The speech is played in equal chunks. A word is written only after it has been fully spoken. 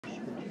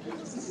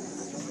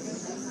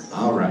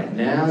All right,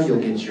 now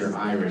you'll get your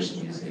Irish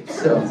music.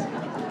 So,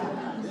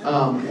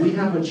 we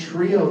have a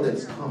trio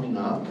that's coming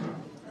up.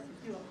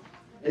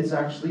 It's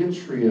actually a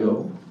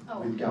trio.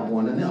 We've got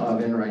one in the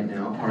oven right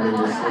now, part of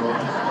this little...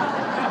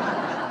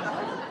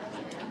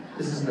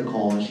 This is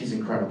Nicole, and she's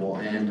incredible.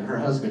 And her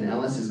husband,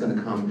 Ellis, is going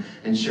to come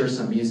and share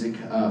some music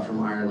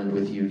from Ireland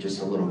with you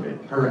just a little bit.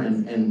 Her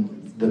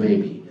and the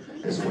baby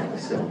as well.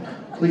 So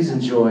please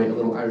enjoy a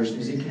little Irish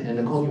music. And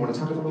Nicole, you want to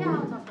talk about it a little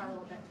bit? Yeah, I'll talk about it a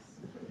little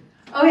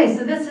bit. Okay,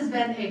 so this has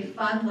been a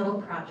fun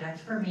little project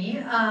for me.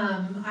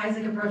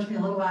 Isaac approached me a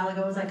little while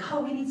ago and was like,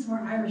 oh, we need some more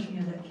Irish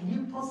music. Can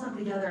you pull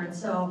something together? And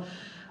so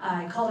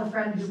I called a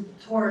friend who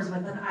tours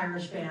with an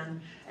Irish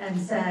band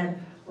and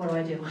said, what do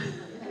I do?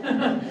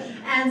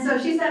 And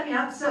so she set me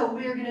up. So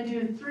we're going to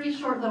do 3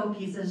 short little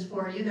pieces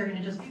for you. They're going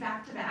to just be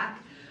back to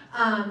back.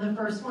 The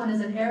first one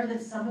is an air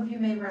that some of you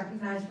may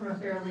recognize from a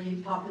fairly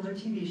popular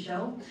TV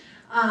show.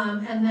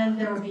 And then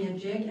there will be a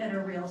jig and a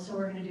reel. So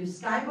we're going to do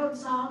Skyboat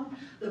Song,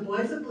 the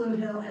Boys of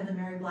Bluehill, and the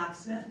Merry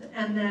Blacksmith.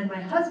 And then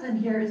my husband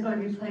here is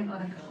going to be playing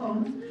on a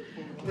cajon,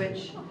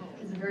 which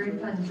is a very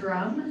fun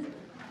drum.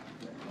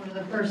 One of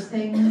the first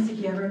things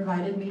he ever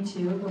invited me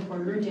to before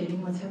we were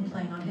dating was him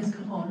playing on his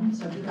cajon,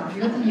 so he got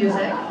me with the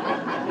music.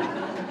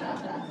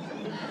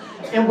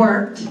 It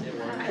worked.